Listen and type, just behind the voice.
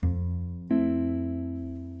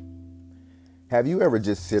Have you ever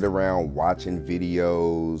just sit around watching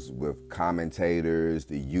videos with commentators,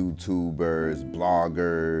 the YouTubers,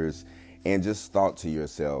 bloggers, and just thought to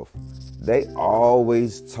yourself, they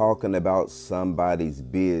always talking about somebody's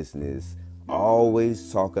business,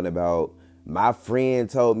 always talking about my friend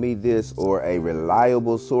told me this or a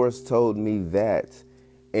reliable source told me that.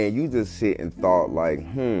 And you just sit and thought like,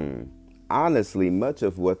 honestly, much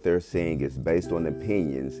of what they're saying is based on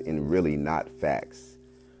opinions and really not facts.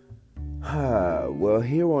 Well,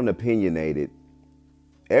 here on Opinionated,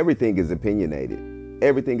 everything is opinionated.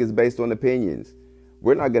 Everything is based on opinions.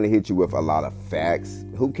 We're not going to hit you with a lot of facts.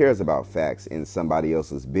 Who cares about facts in somebody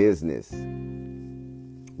else's business?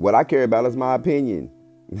 What I care about is my opinion,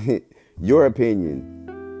 your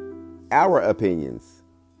opinion, our opinions.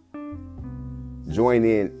 Join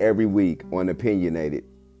in every week on Opinionated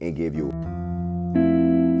and give you